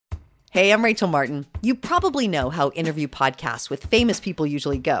Hey, I'm Rachel Martin. You probably know how interview podcasts with famous people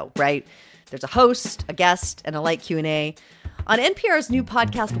usually go, right? There's a host, a guest, and a light Q&A. On NPR's new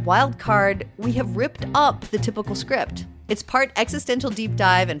podcast, Wildcard, we have ripped up the typical script. It's part existential deep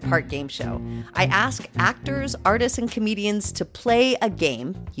dive and part game show. I ask actors, artists, and comedians to play a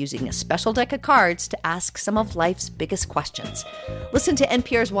game using a special deck of cards to ask some of life's biggest questions. Listen to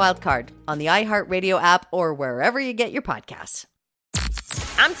NPR's Wildcard on the iHeartRadio app or wherever you get your podcasts.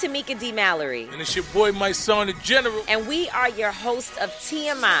 I'm Tamika D. Mallory. And it's your boy, my son, the General. And we are your hosts of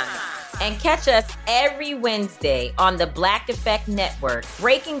TMI. And catch us every Wednesday on the Black Effect Network,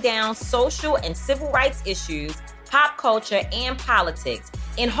 breaking down social and civil rights issues, pop culture, and politics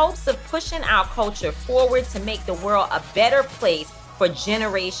in hopes of pushing our culture forward to make the world a better place for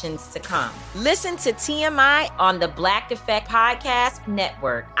generations to come. Listen to TMI on the Black Effect Podcast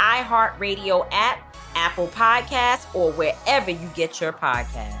Network, iHeartRadio app, Apple Podcasts, or wherever you get your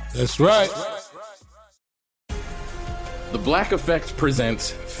podcasts. That's right. The Black Effect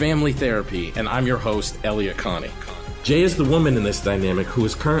presents Family Therapy, and I'm your host, Elia Connie. Jay is the woman in this dynamic who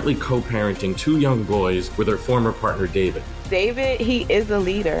is currently co-parenting two young boys with her former partner, David. David, he is a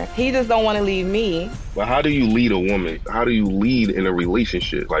leader. He just don't want to leave me. But how do you lead a woman? How do you lead in a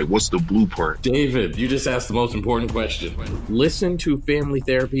relationship? Like, what's the blueprint? David, you just asked the most important question. Listen to Family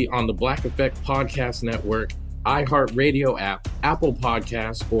Therapy on the Black Effect Podcast Network, iHeartRadio app, Apple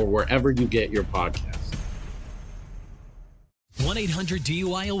Podcasts, or wherever you get your podcasts.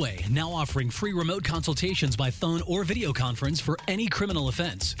 1-800-DUI-OA, now offering free remote consultations by phone or video conference for any criminal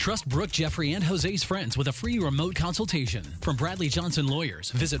offense. Trust Brooke, Jeffrey, and Jose's friends with a free remote consultation. From Bradley Johnson Lawyers,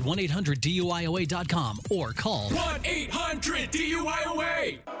 visit 1-800-DUIOA.com or call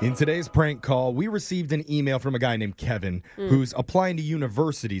 1-800-DUI-OA. In today's prank call, we received an email from a guy named Kevin who's applying to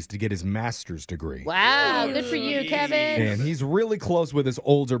universities to get his master's degree. Wow, good for you, Kevin. And he's really close with his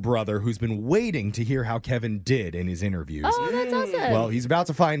older brother who's been waiting to hear how Kevin did in his interviews. Oh, that's awesome. Well, he's about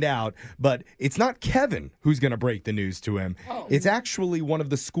to find out, but it's not Kevin who's going to break the news to him. It's actually one of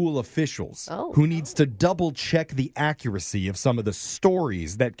the school officials who needs to double check the accuracy of some of the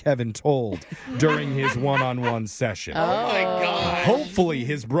stories that Kevin told during his one-on-one session. Oh, my God. Hopefully,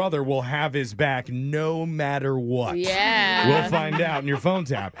 his brother will have his back no matter what. Yeah. We'll find out in your phone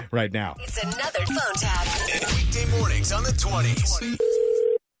tap right now. It's another phone tap. Weekday mornings on the 20s.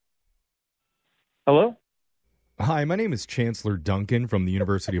 Hello? Hi, my name is Chancellor Duncan from the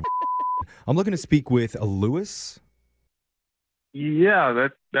University of I'm looking to speak with Lewis. Yeah,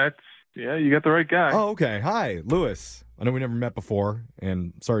 that's you got the right guy. Oh, okay. Hi, Lewis. I know we never met before,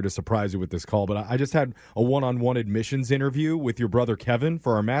 and sorry to surprise you with this call, but I just had a one-on-one admissions interview with your brother Kevin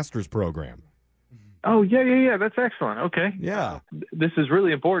for our master's program. Oh, yeah. That's excellent. Okay. Yeah. This is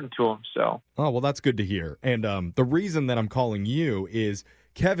really important to him, so. Oh, well, that's good to hear. And the reason that I'm calling you is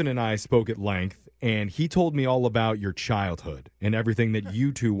Kevin and I spoke at length, and he told me all about your childhood and everything that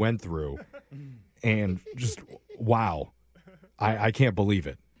you two went through. And just, wow. I can't believe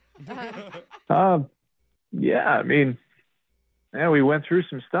it. Yeah, I mean, we went through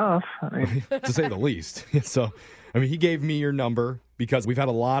some stuff. To say the least. So, he gave me your number because we've had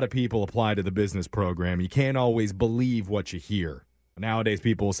a lot of people apply to the business program. You can't always believe what you hear. Nowadays,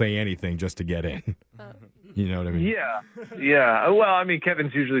 people will say anything just to get in. You know what I mean? Yeah. Well,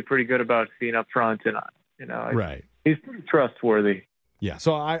 Kevin's usually pretty good about being up front, and, right. He's pretty trustworthy. Yeah,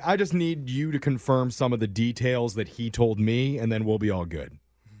 so I just need you to confirm some of the details that he told me, and then we'll be all good.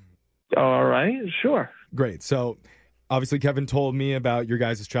 All right, sure. Great. So, obviously, Kevin told me about your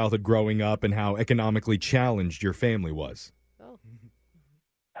guys' childhood growing up and how economically challenged your family was.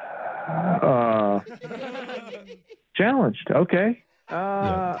 Challenged, okay.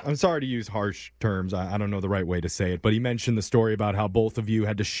 Yeah. I'm sorry to use harsh terms. I don't know the right way to say it, but he mentioned the story about how both of you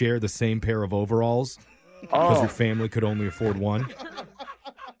had to share the same pair of overalls because your family could only afford one.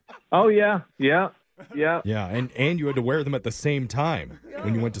 Oh, yeah. Yeah, and you had to wear them at the same time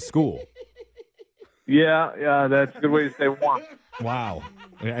when you went to school. Yeah, that's a good way to say one. Wow.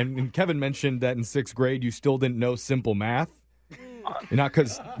 And Kevin mentioned that in 6th grade you still didn't know simple math. Not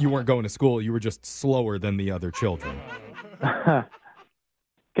because you weren't going to school, you were just slower than the other children.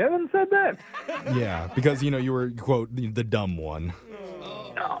 Kevin said that? Yeah, because, you were, quote, the dumb one.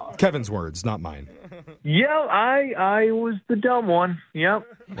 Kevin's words, not mine. Yeah, I was the dumb one. Yep.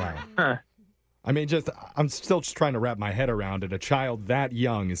 Wow. I'm still just trying to wrap my head around it. A child that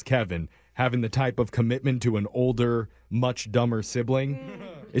young as Kevin having the type of commitment to an older, much dumber sibling.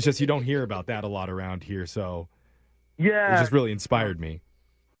 It's just you don't hear about that a lot around here, so yeah, it just really inspired me.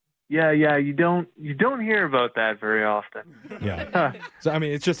 Yeah, you don't hear about that very often. Yeah. So,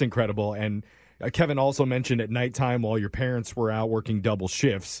 it's just incredible. And Kevin also mentioned at nighttime while your parents were out working double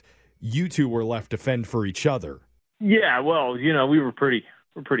shifts, you two were left to fend for each other. Yeah, well, we're pretty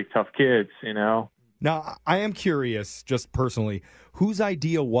tough kids, Now, I am curious, just personally, whose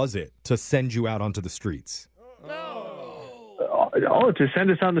idea was it to send you out onto the streets? To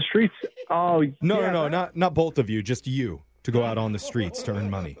send us on the streets? Oh, No, not both of you, just you, to go out on the streets to earn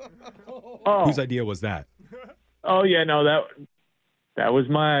money. Oh. Whose idea was that? Oh, yeah, no, that was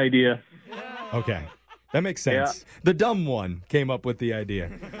my idea. Okay. That makes sense. Yeah. The dumb one came up with the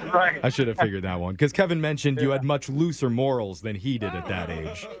idea. Right. I should have figured that one. Because Kevin mentioned you had much looser morals than he did at that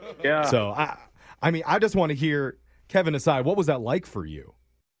age. Yeah. So, I just want to hear, Kevin aside, what was that like for you?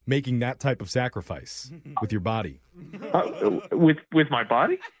 Making that type of sacrifice with your body? With my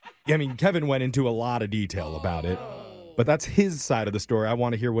body? I mean, Kevin went into a lot of detail about it. But that's his side of the story. I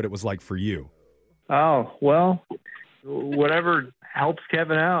want to hear what it was like for you. Oh, well, whatever helps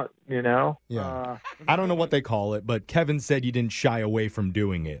Kevin out, Yeah. I don't know what they call it, but Kevin said you didn't shy away from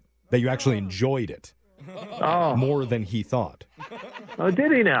doing it, that you actually enjoyed it more than he thought. Oh,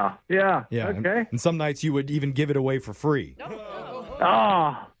 did he now? Yeah. Yeah. Okay. And some nights you would even give it away for free.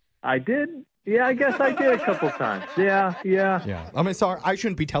 Oh, I did? Yeah, I guess I did a couple times. Yeah. Yeah. I mean, sorry, I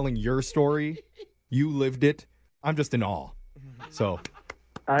shouldn't be telling your story. You lived it. I'm just in awe. So...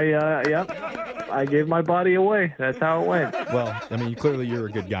 I gave my body away. That's how it went. Well, I mean, clearly you're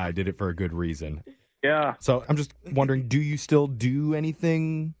a good guy. Did it for a good reason. Yeah. So I'm just wondering, do you still do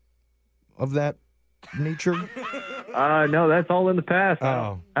anything of that nature? No, that's all in the past.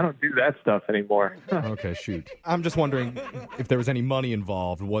 Oh. I don't do that stuff anymore. Okay, shoot. I'm just wondering if there was any money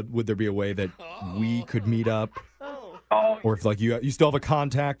involved. Would there be a way that we could meet up? Oh. Or if you still have a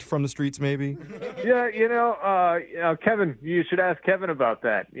contact from the streets, maybe? Yeah, Kevin, you should ask Kevin about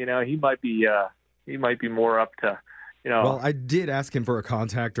that. He might be more up to, Well, I did ask him for a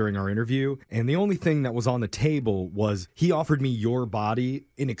contact during our interview, and the only thing that was on the table was he offered me your body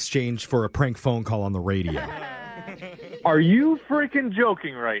in exchange for a prank phone call on the radio. Are you freaking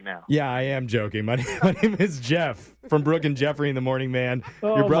joking right now? Yeah, I am joking. My name is Jeff from Brooke and Jeffrey in the Morning, man.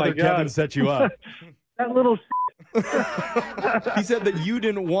 Oh, your brother my God. Kevin set you up. That little He said that you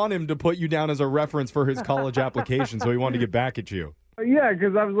didn't want him to put you down as a reference for his college application, so he wanted to get back at you. Yeah,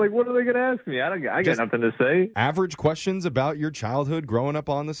 because I was like, what are they going to ask me? I got nothing to say. Average questions about your childhood growing up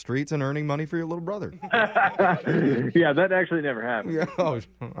on the streets and earning money for your little brother. Yeah, that actually never happened. Yeah,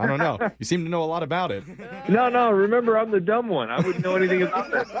 I don't know. You seem to know a lot about it. No, remember, I'm the dumb one. I wouldn't know anything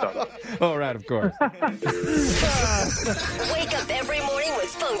about that stuff. All right, of course. Wake up every morning with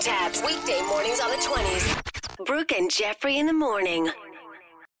phone taps. Weekday mornings on the 20s. Brooke and Jeffrey in the morning.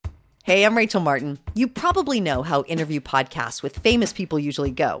 Hey, I'm Rachel Martin. You probably know how interview podcasts with famous people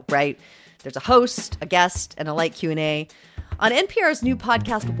usually go, right? There's a host, a guest, and a light Q&A. On NPR's new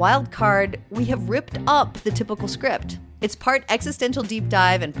podcast, Wild Card, we have ripped up the typical script. It's part existential deep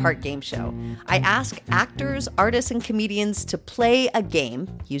dive and part game show. I ask actors, artists, and comedians to play a game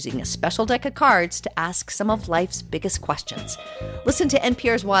using a special deck of cards to ask some of life's biggest questions. Listen to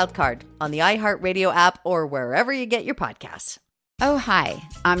NPR's Wild Card on the iHeartRadio app or wherever you get your podcasts. Oh, hi,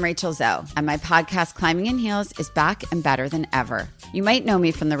 I'm Rachel Zoe, and my podcast, Climbing in Heels, is back and better than ever. You might know me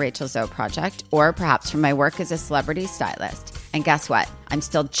from the Rachel Zoe Project, or perhaps from my work as a celebrity stylist. And guess what? I'm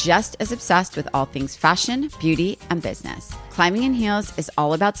still just as obsessed with all things fashion, beauty, and business. Climbing in Heels is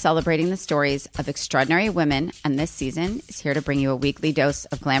all about celebrating the stories of extraordinary women, and this season is here to bring you a weekly dose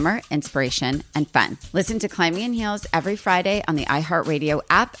of glamour, inspiration, and fun. Listen to Climbing in Heels every Friday on the iHeartRadio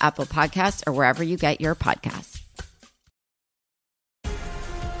app, Apple Podcasts, or wherever you get your podcasts.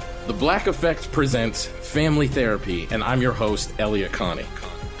 The Black Effect presents Family Therapy, and I'm your host, Elliot Connie.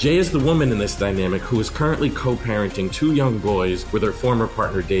 Jay is the woman in this dynamic who is currently co-parenting 2 young boys with her former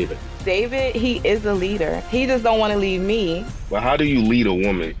partner, David. David, he is a leader. He just don't want to leave me. But how do you lead a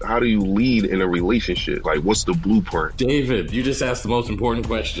woman? How do you lead in a relationship? Like, what's the blueprint? David, you just asked the most important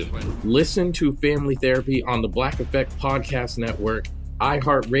question. Listen to Family Therapy on the Black Effect Podcast Network,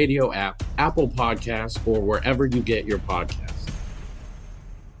 iHeartRadio app, Apple Podcasts, or wherever you get your podcasts.